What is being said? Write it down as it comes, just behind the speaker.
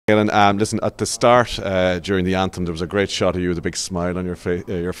Caelan, listen, at the start during the anthem there was a great shot of you with a big smile on your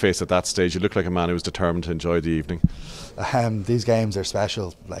face at that stage. You looked like a man who was determined to enjoy the evening. These games are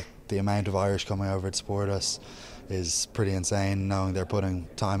special. Like, the amount of Irish coming over to support us is pretty insane, knowing they're putting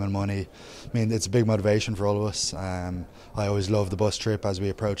time and money. I mean, it's a big motivation for all of us. I always love the bus trip as we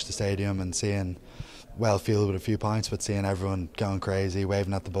approach the stadium and seeing, well filled with a few pints, but seeing everyone going crazy,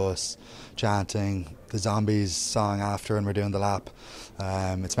 waving at the bus, chanting the Zombies song after, and we're doing the lap.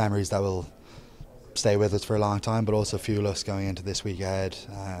 It's memories that will stay with us for a long time, but also fuel us going into this week ahead.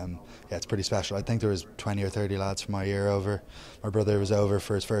 Yeah, it's pretty special. I think there was 20 or 30 lads from our year over. My brother was over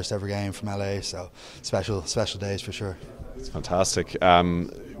for his first ever game from LA, so special days for sure. It's fantastic.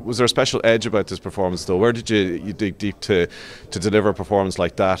 Was there a special edge about this performance though? Where did you dig deep to deliver a performance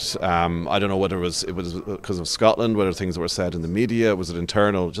like that? I don't know whether it was because of Scotland, whether things that were said in the media, was it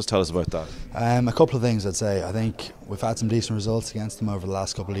internal? Just tell us about that. A couple of things I'd say. I think we've had some decent results against them over the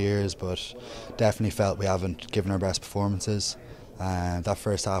last couple of years, but definitely felt we haven't given our best performances. That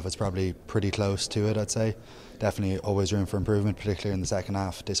first half was probably pretty close to it, I'd say. Definitely always room for improvement, particularly in the second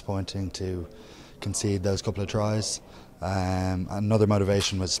half. Disappointing to concede those couple of tries. Another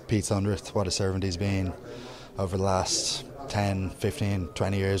motivation was Pete Thunderth. What a servant he's been over the last 10, 15,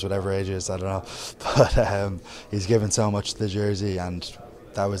 20 years, whatever age it is, I don't know. But he's given so much to the jersey, and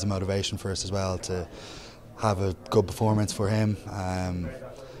that was a motivation for us as well, to have a good performance for him,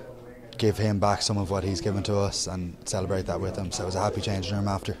 give him back some of what he's given to us and celebrate that with him. So it was a happy changing room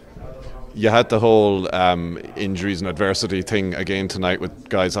after. You had the whole injuries and adversity thing again tonight, with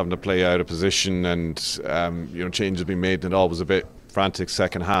guys having to play out of position and changes being made, and it all was a bit frantic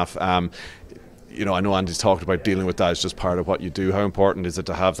second half. I know Andy's talked about dealing with that as just part of what you do. How important is it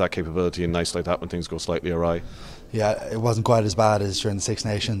to have that capability in nights like that when things go slightly awry? Yeah, it wasn't quite as bad as during the Six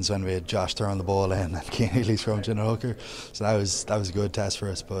Nations when we had Josh throwing the ball in and Cian Healy throwing in a hooker. So that was a good test for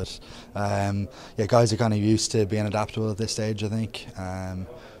us. But yeah, guys are kind of used to being adaptable at this stage, I think.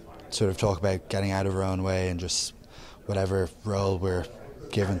 Sort of talk about getting out of our own way and just whatever role we're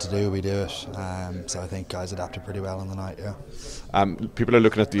given to do, we do it. So I think guys adapted pretty well on the night. Yeah. People are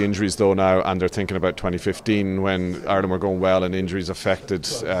looking at the injuries though now, and they're thinking about 2015 when Ireland were going well and injuries affected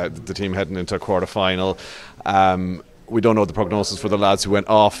the team heading into a quarter final. We don't know the prognosis for the lads who went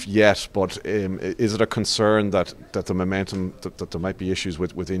off yet, but is it a concern that the momentum, that there might be issues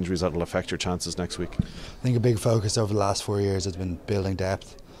with injuries that will affect your chances next week? I think a big focus over the last 4 years has been building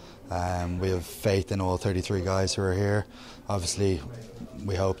depth. We have faith in all 33 guys who are here. Obviously,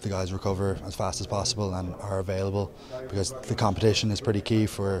 we hope the guys recover as fast as possible and are available, because the competition is pretty key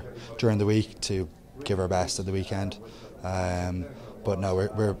for during the week to give our best at the weekend. But no,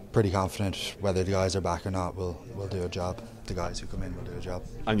 we're pretty confident whether the guys are back or not, we'll do a job. The guys who come in will do a job.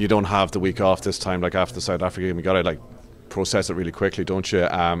 And you don't have the week off this time, like after the South Africa game. You got to process it really quickly, don't you,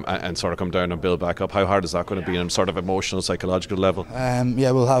 and sort of come down and build back up. How hard is that going to be on sort of emotional, psychological level?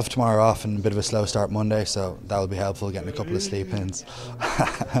 Yeah, we'll have tomorrow off and a bit of a slow start Monday, so that will be helpful, getting a couple of sleep-ins.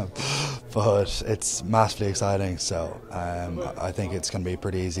 But it's massively exciting, so I think it's going to be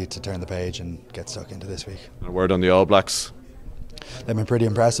pretty easy to turn the page and get stuck into this week. And a word on the All Blacks? They've been pretty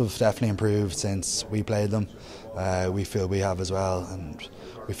impressive, definitely improved since we played them. We feel we have as well, and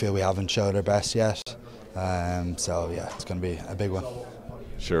we feel we haven't showed our best yet. So yeah, it's going to be a big one.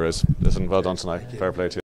 Sure is. Listen, well done tonight. Fair play to you.